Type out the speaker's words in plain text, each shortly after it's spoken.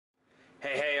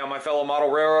my fellow model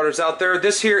railroaders out there.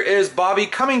 This here is Bobby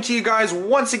coming to you guys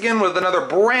once again with another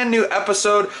brand new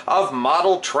episode of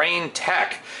Model Train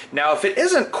Tech. Now, if it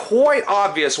isn't quite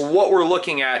obvious what we're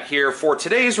looking at here for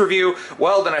today's review,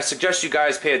 well, then I suggest you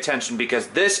guys pay attention because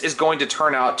this is going to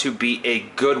turn out to be a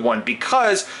good one,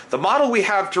 because the model we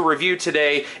have to review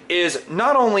today is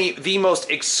not only the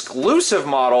most exclusive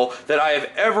model that I have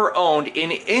ever owned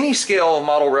in any scale of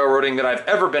model railroading that I've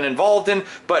ever been involved in,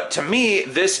 but to me,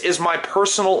 this is my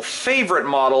personal favorite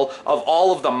model of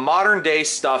all of the modern day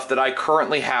stuff that I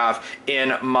currently have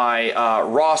in my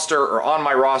roster, or on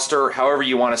my roster, however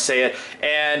you want to say it.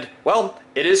 And well,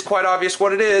 it is quite obvious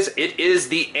what it is. It is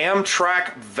the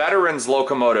Amtrak Veterans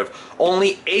locomotive.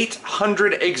 Only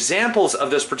 800 examples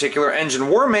of this particular engine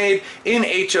were made in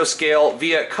HO scale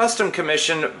via custom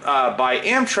commission by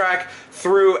Amtrak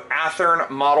through Athearn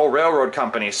Model Railroad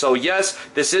Company. So yes,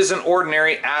 this is an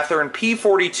ordinary Athearn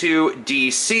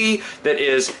P42DC that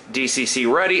is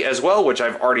DCC ready as well, which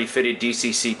I've already fitted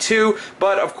DCC to,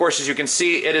 but of course, as you can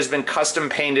see, it has been custom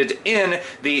painted in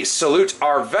the Salute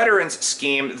Our Veterans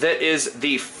scheme that is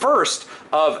the first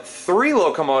of 3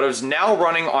 locomotives now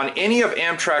running on any of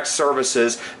Amtrak's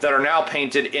services that are now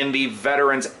painted in the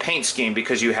Veterans paint scheme,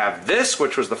 because you have this,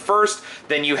 which was the first,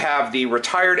 then you have the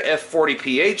retired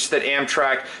F40PH that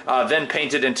Amtrak then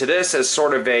painted into this as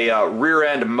sort of a rear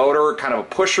end motor, kind of a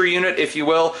pusher unit, if you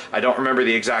will. I don't remember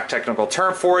the exact technical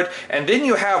term for it. And then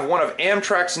you have one of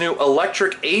Amtrak's new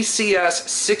electric ACS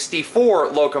 64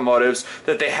 locomotives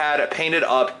that they had painted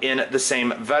up in the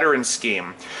same Veterans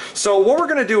scheme. So what we're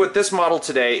going to do with this model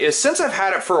today is, since I've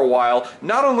had it for a while,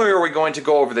 not only are we going to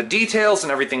go over the details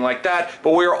and everything like that,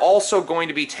 but we are also going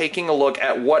to be taking a look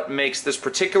at what makes this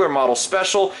particular model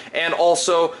special, and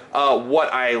also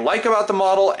what I like about the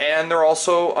model, and there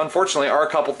also, unfortunately, are a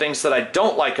couple things that I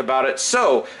don't like about it.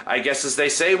 So, I guess as they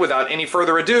say, without any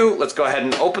further ado, let's go ahead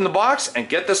and open the box and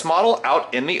get this model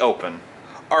out in the open.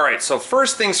 Alright, so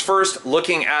first things first,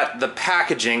 looking at the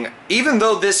packaging, even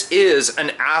though this is an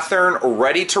Athearn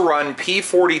ready-to-run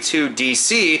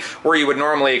P42DC, where you would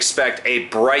normally expect a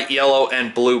bright yellow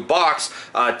and blue box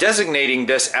designating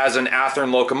this as an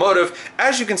Athearn locomotive,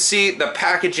 as you can see, the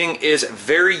packaging is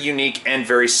very unique and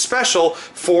very special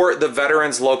for the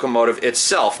Veterans locomotive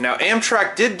itself. Now,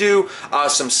 Amtrak did do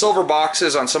some silver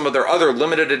boxes on some of their other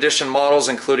limited edition models,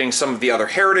 including some of the other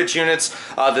heritage units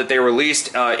that they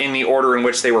released in the order in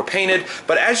which they were painted,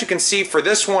 but as you can see for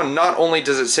this one, not only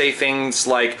does it say things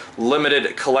like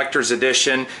limited collector's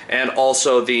edition and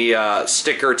also the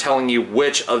sticker telling you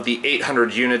which of the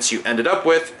 800 units you ended up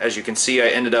with. As you can see, I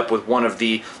ended up with one of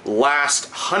the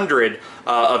last 100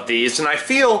 of these, and I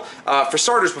feel, for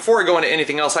starters, before I go into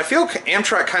anything else, I feel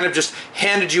Amtrak kind of just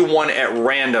handed you one at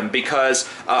random, because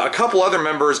a couple other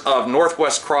members of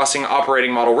Northwest Crossing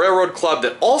Operating Model Railroad Club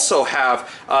that also have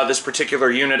this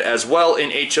particular unit as well in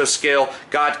HO scale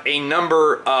got a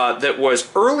number that was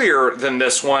earlier than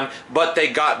this one, but they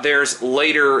got theirs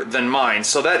later than mine.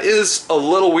 So that is a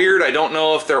little weird. I don't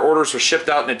know if their orders were shipped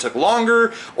out and it took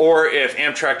longer, or if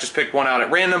Amtrak just picked one out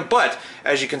at random, but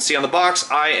as you can see on the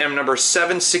box, I am number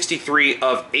 763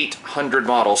 of 800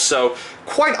 models. So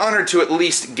quite honored to at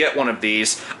least get one of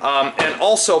these. And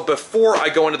also, before I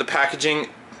go into the packaging,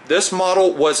 this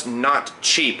model was not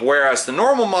cheap, whereas the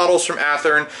normal models from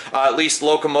Athearn, at least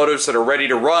locomotives that are ready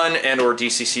to run and or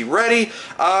DCC ready,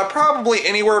 probably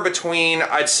anywhere between,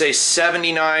 I'd say,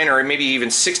 $79 or maybe even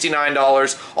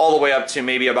 $69 all the way up to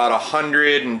maybe about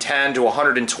 $110 to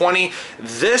 $120.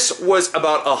 This was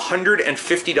about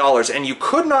 $150, and you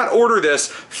could not order this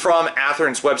from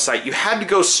Athearn's website. You had to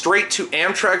go straight to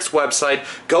Amtrak's website,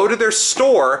 go to their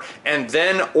store, and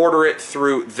then order it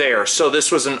through there. So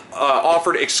this was an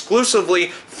offered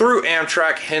exclusively through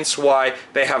Amtrak, hence why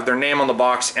they have their name on the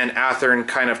box, and Athearn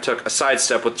kind of took a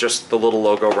sidestep with just the little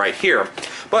logo right here.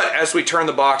 But as we turn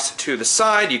the box to the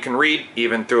side, you can read,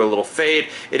 even through a little fade,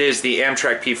 it is the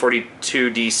Amtrak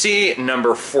P42DC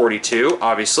number 42,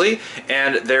 obviously,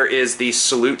 and there is the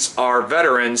Salutes Our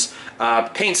Veterans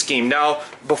paint scheme. Now,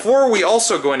 before we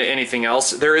also go into anything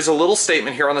else, there is a little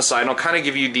statement here on the side, and I'll kind of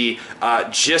give you the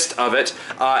gist of it.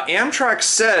 Amtrak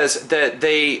says that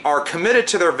they are committed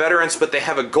to their veterans, but they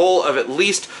have a goal of at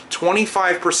least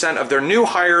 25% of their new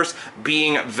hires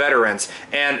being veterans,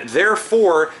 and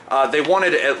therefore they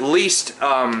wanted at least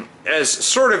as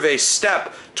sort of a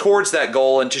step towards that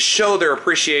goal and to show their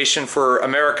appreciation for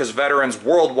America's veterans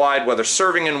worldwide, whether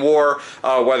serving in war,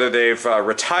 whether they've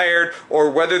retired, or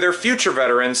whether they're future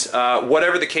veterans,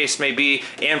 whatever the case may be,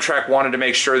 Amtrak wanted to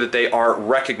make sure that they are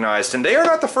recognized. And they are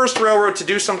not the first railroad to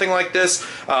do something like this.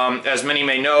 As many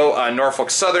may know, Norfolk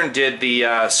Southern did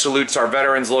the Salutes Our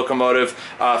Veterans locomotive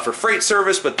for freight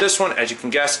service, but this one, as you can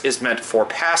guess, is meant for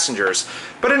passengers.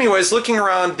 But anyways, looking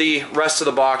around the rest of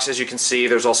the box, as you can see,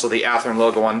 there's also the Athearn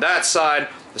logo on that side,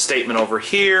 the statement over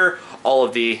here, all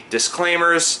of the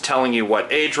disclaimers telling you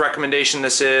what age recommendation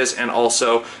this is, and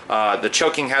also the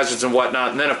choking hazards and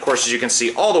whatnot. And then, of course, as you can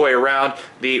see all the way around,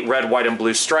 the red, white, and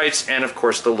blue stripes, and of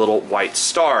course the little white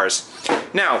stars.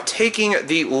 Now, taking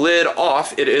the lid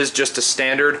off, it is just a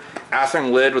standard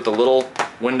Athearn lid with a little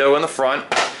window in the front.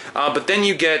 But then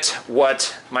you get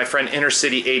what my friend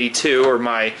Intercity 82, or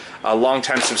my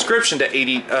longtime subscription to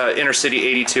Intercity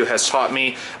 82 has taught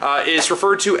me, is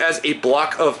referred to as a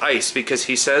block of ice, because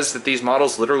he says that these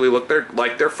models literally look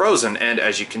like they're frozen, and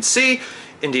as you can see,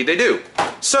 indeed they do.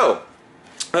 So,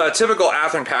 typical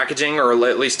Athearn packaging, or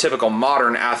at least typical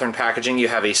modern Athearn packaging, you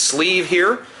have a sleeve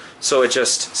here, so it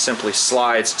just simply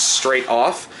slides straight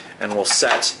off, and we'll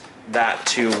set that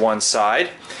to one side.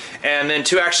 And then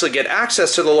to actually get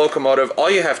access to the locomotive, all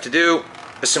you have to do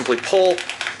is simply pull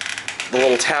the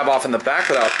little tab off in the back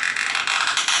without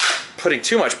putting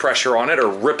too much pressure on it or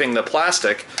ripping the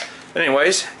plastic.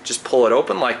 Anyways, just pull it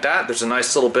open like that. There's a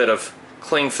nice little bit of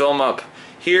cling film up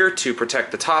here to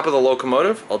protect the top of the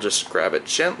locomotive. I'll just grab it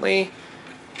gently,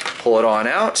 pull it on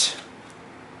out,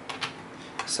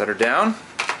 set her down.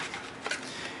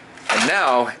 And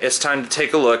now it's time to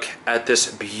take a look at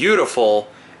this beautiful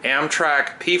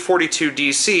Amtrak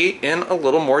P42DC in a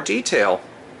little more detail.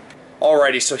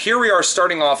 Alrighty, so here we are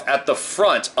starting off at the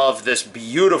front of this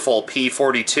beautiful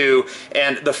P42,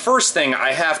 and the first thing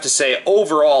I have to say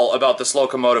overall about this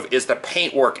locomotive is the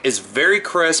paintwork is very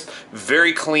crisp,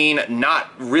 very clean,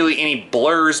 not really any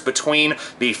blurs between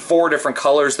the four different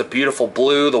colors, the beautiful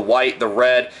blue, the white, the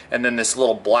red, and then this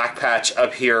little black patch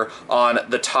up here on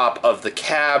the top of the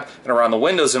cab and around the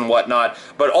windows and whatnot.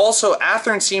 But also,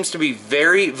 Athearn seems to be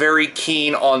very, very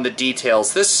keen on the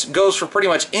details. This goes for pretty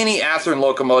much any Athearn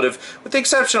locomotive, with the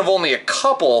exception of only a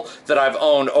couple that I've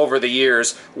owned over the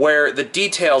years, where the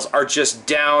details are just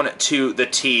down to the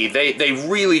T. They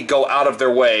really go out of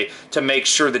their way to make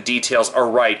sure the details are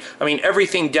right. I mean,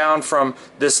 everything down from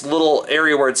this little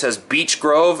area where it says Beech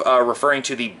Grove, referring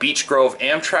to the Beech Grove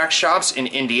Amtrak shops in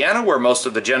Indiana, where most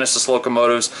of the Genesis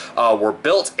locomotives were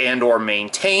built and or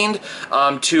maintained,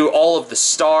 to all of the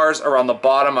stars around the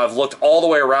bottom. I've looked all the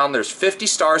way around. There's 50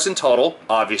 stars in total,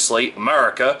 obviously,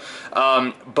 America,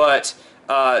 but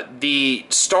the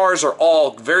stars are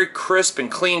all very crisp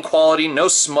and clean quality, no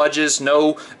smudges,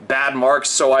 no bad marks.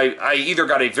 So I either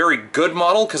got a very good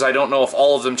model, because I don't know if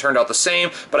all of them turned out the same,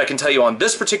 but I can tell you on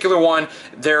this particular one,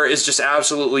 there is just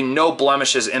absolutely no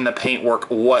blemishes in the paintwork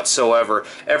whatsoever.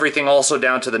 Everything also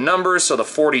down to the numbers, so the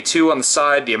 42 on the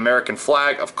side, the American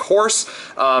flag, of course,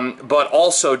 but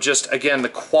also just, again, the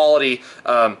quality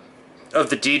of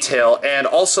the detail. And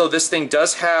also, this thing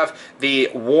does have the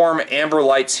warm amber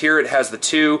lights here. It has the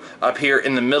two up here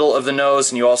in the middle of the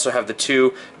nose, and you also have the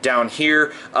two down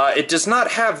here. It does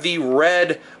not have the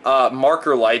red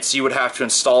marker lights. You would have to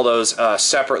install those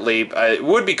separately. It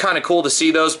would be kind of cool to see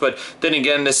those, but then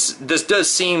again, this does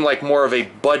seem like more of a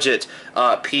budget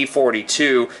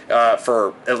P42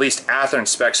 for at least Athearn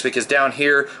specs, because down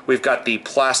here we've got the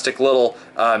plastic little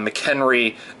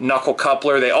McHenry knuckle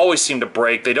coupler. They always seem to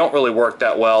break. They don't really work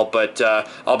that well, but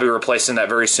I'll be replacing that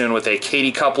very soon with a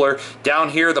Katy coupler. Down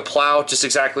here, the plow, just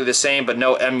exactly the same, but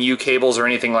no MU cables or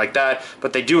anything like that.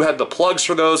 But they do have the plugs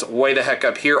for those way the heck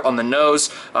up here on the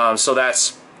nose, so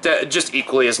that's just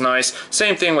equally as nice.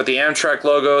 Same thing with the Amtrak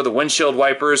logo. The windshield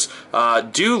wipers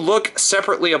do look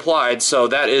separately applied, so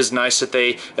that is nice that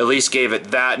they at least gave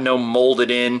it that. No molded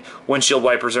in windshield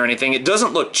wipers or anything. It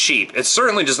doesn't look cheap. It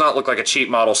certainly does not look like a cheap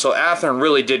model, so Athearn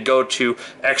really did go to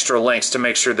extra lengths to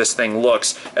make sure this thing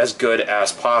looks as good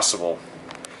as possible.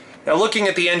 Now, looking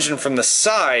at the engine from the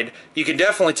side, you can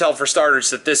definitely tell, for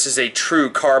starters, that this is a true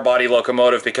car body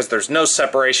locomotive, because there's no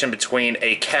separation between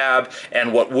a cab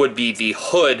and what would be the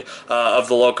hood of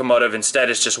the locomotive.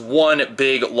 Instead, it's just one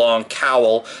big long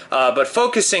cowl. But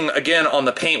focusing again on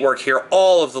the paintwork here,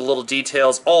 all of the little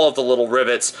details, all of the little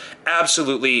rivets,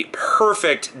 absolutely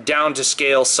perfect down to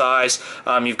scale size.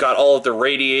 You've got all of the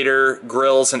radiator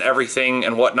grills and everything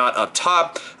and whatnot up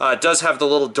top. It does have the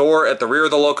little door at the rear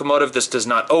of the locomotive. This does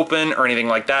not open. open or anything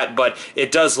like that, but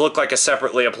it does look like a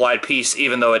separately applied piece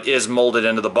even though it is molded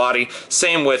into the body.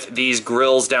 Same with these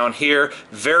grills down here,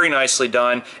 very nicely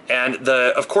done. And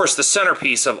of course the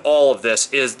centerpiece of all of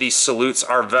this is the Salutes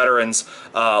Our Veterans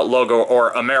logo,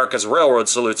 or America's Railroad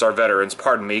Salutes Our Veterans,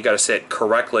 pardon me, you got to say it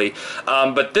correctly.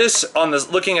 But this,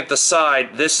 looking at the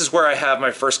side, this is where I have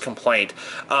my first complaint.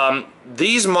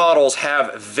 These models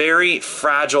have very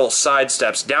fragile side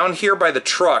steps. Down here by the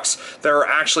trucks, there are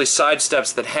actually side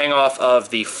steps that hang off of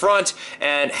the front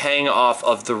and hang off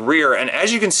of the rear. And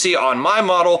as you can see on my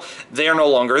model, they are no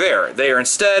longer there. They are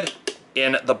instead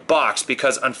in the box,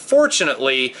 because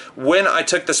unfortunately when I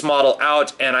took this model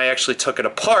out and I actually took it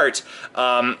apart,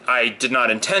 I did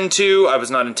not intend to. I was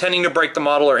not intending to break the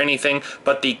model or anything,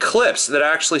 but the clips that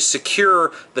actually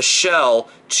secure the shell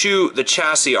to the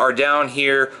chassis are down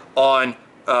here on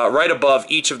right above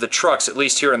each of the trucks, at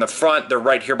least here in the front. They're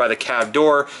right here by the cab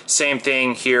door. Same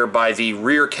thing here by the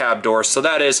rear cab door. So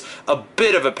that is a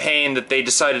bit of a pain that they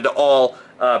decided to all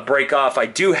break off. I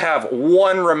do have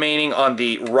one remaining on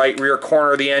the right rear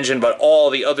corner of the engine, but all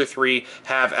the other three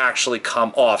have actually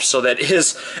come off. So that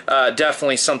is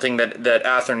definitely something that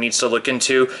Athearn needs to look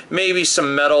into. Maybe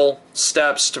some metal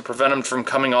steps to prevent them from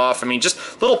coming off. I mean,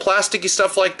 just little plasticky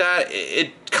stuff like that,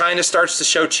 it kind of starts to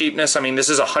show cheapness. I mean, this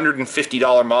is a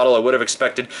 $150 model. I would have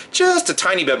expected just a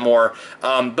tiny bit more.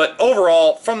 But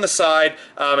overall, from the side,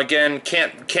 again,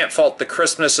 can't fault the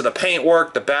crispness of the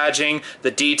paintwork, the badging,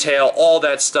 the detail, all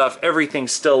that stuff. Everything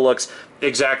still looks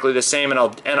exactly the same, and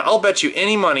I'll bet you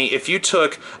any money if you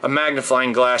took a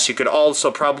magnifying glass, you could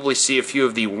also probably see a few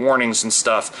of the warnings and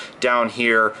stuff down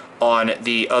here on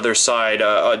the other side,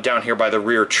 down here by the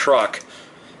rear truck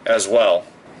as well.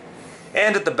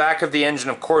 And at the back of the engine,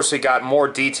 of course, we got more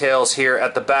details here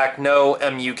at the back. No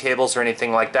MU cables or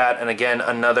anything like that, and again,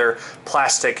 another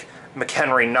plastic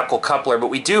McHenry knuckle coupler, but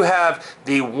we do have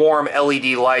the warm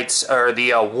LED lights, or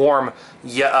the warm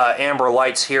amber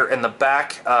lights here in the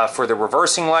back for the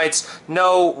reversing lights.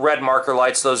 No red marker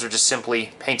lights, those are just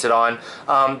simply painted on.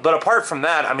 But apart from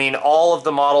that, I mean, all of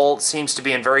the model seems to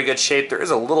be in very good shape. There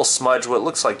is a little smudge, what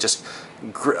looks like just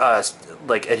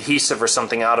like adhesive or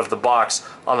something out of the box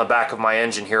on the back of my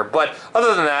engine here. But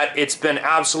other than that, it's been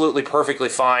absolutely perfectly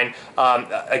fine.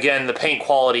 Again, the paint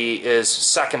quality is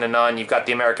second to none. You've got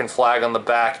the American flag on the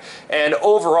back, and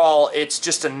overall it's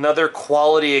just another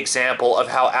quality example of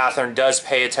how Athearn does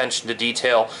pay attention to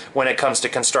detail when it comes to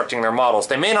constructing their models.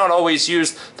 They may not always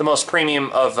use the most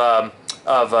premium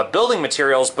of building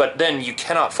materials, but then you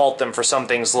cannot fault them for some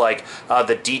things like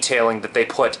the detailing that they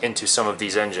put into some of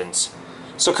these engines.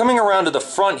 So coming around to the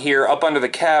front here, up under the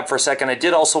cab for a second, I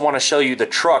did also want to show you the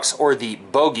trucks, or the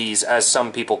bogies as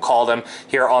some people call them,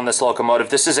 here on this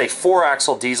locomotive. This is a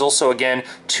 4-axle diesel, so again,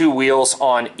 2 wheels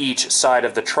on each side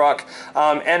of the truck.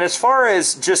 And as far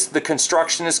as just the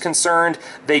construction is concerned,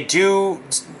 they do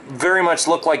very much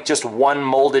look like just one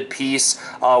molded piece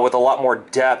with a lot more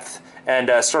depth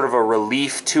and sort of a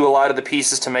relief to a lot of the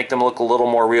pieces to make them look a little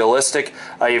more realistic.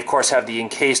 You of course have the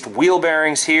encased wheel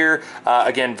bearings here,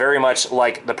 again very much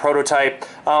like the prototype.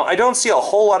 I don't see a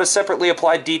whole lot of separately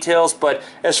applied details, but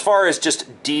as far as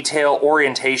just detail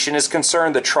orientation is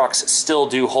concerned, the trucks still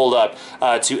do hold up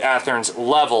to Athearn's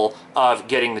level of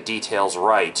getting the details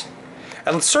right.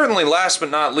 And certainly last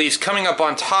but not least, coming up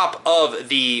on top of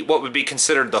the what would be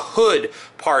considered the hood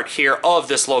part here of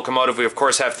this locomotive, we of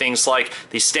course have things like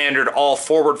the standard all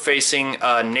forward-facing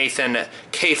Nathan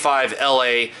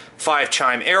K5LA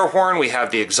 5-chime air horn. We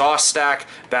have the exhaust stack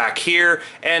back here,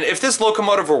 and if this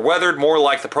locomotive were weathered more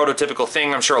like the prototypical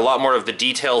thing, I'm sure a lot more of the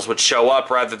details would show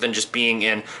up rather than just being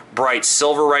in bright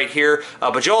silver right here.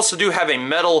 But you also do have a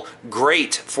metal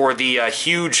grate for the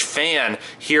huge fan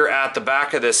here at the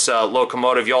back of this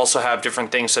locomotive. You also have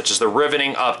different things such as the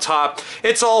riveting up top.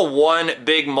 It's all one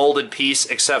big molded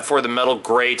piece except for the metal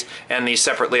grate and the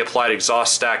separately applied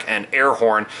exhaust stack and air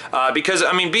horn. Because,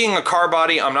 I mean, being a car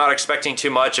body, I'm not expecting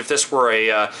too much. If this were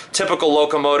a typical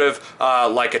locomotive,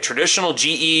 like a traditional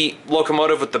GE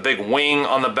locomotive with the big wing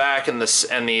on the back and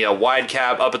the wide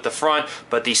cab up at the front,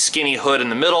 but the skinny hood in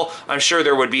the middle, I'm sure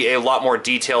there would be a lot more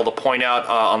detail to point out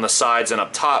on the sides and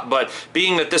up top. But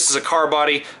being that this is a car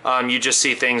body, you just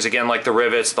see things again like the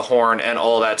rivets, the horn, and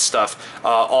all that stuff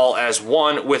all as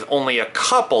one, with only a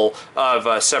couple of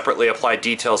separately applied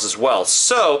details as well.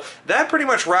 So that pretty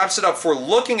much wraps it up for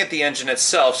looking at the engine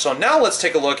itself. So now let's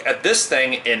take a look at this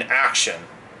thing in action.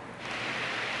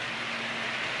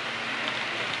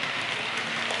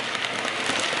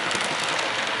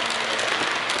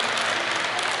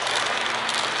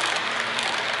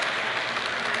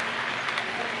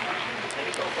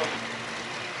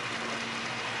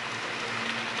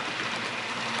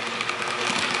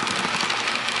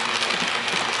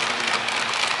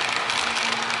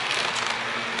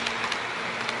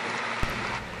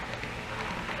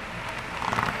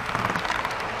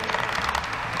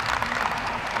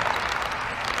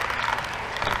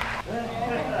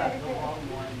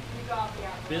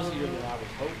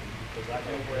 because I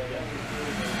know where that is.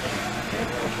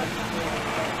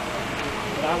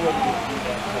 But I wouldn't do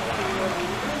that.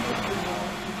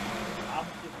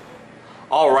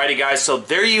 Alrighty guys, so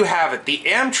there you have it, the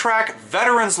Amtrak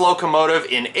Veterans Locomotive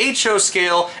in HO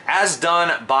scale as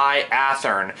done by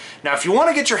Athearn. Now if you want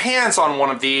to get your hands on one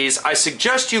of these, I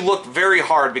suggest you look very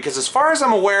hard because as far as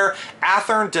I'm aware,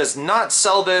 Athearn does not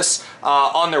sell this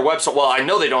on their website. Well, I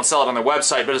know they don't sell it on their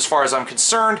website, but as far as I'm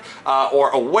concerned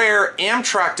or aware,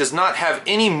 Amtrak does not have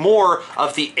any more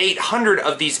of the 800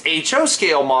 of these HO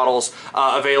scale models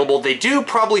available. They do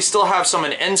probably still have some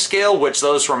in N scale, which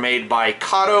those were made by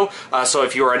Kato, so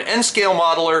if you're an N-scale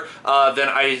modeler, then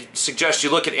I suggest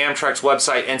you look at Amtrak's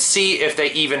website and see if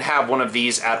they even have one of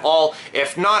these at all.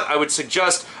 If not, I would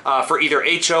suggest for either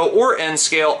HO or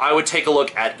N-scale, I would take a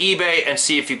look at eBay and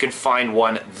see if you can find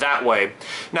one that way.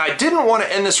 Now, I didn't want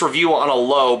to end this review on a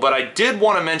low, but I did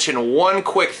want to mention one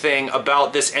quick thing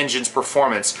about this engine's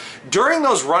performance. During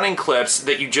those running clips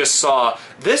that you just saw,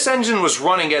 this engine was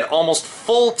running at almost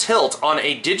full tilt on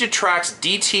a Digitrax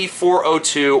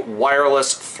DT402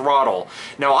 wireless throttle.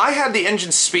 Now I had the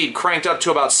engine speed cranked up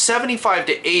to about 75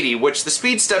 to 80, which the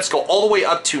speed steps go all the way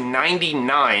up to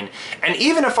 99, and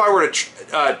even if I were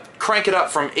to crank it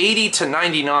up from 80 to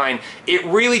 99, it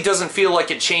really doesn't feel like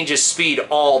it changes speed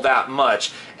all that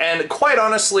much. And quite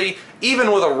honestly,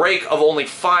 even with a rake of only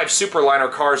 5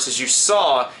 Superliner cars, as you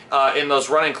saw in those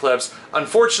running clips,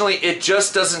 unfortunately it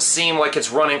just doesn't seem like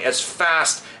it's running as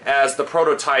fast as the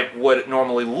prototype would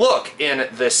normally look in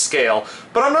this scale.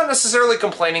 But I'm not necessarily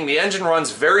complaining. The engine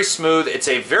runs very smooth. It's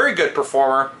a very good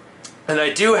performer. And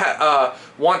I do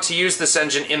want to use this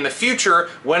engine in the future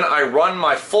when I run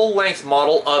my full-length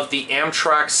model of the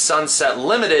Amtrak Sunset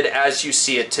Limited as you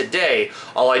see it today.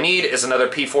 All I need is another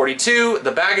P42,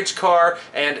 the baggage car,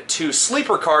 and 2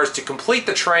 sleeper cars to complete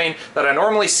the train that I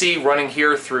normally see running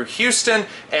here through Houston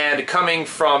and coming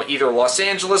from either Los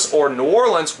Angeles or New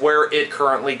Orleans, where it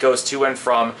currently goes to and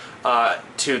from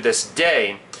to this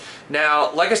day.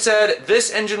 Now, like I said,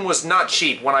 this engine was not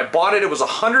cheap. When I bought it, it was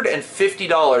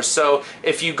 $150. So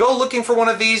if you go looking for one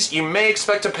of these, you may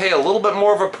expect to pay a little bit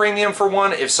more of a premium for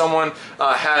one if someone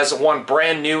has one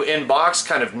brand new in box,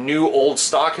 kind of new old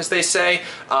stock as they say,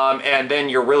 and then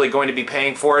you're really going to be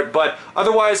paying for it. But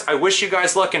otherwise, I wish you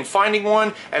guys luck in finding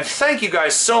one, and thank you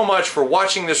guys so much for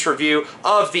watching this review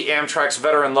of the Amtrak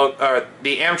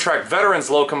Veterans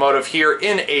Locomotive here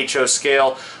in HO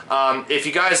scale. If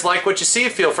you guys like what you see,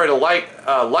 feel free to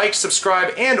like,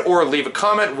 subscribe, and or leave a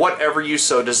comment, whatever you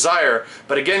so desire.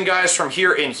 But again, guys, from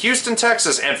here in Houston,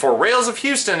 Texas, and for Rails of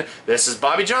Houston, this is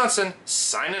Bobby Johnson,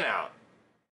 signing out.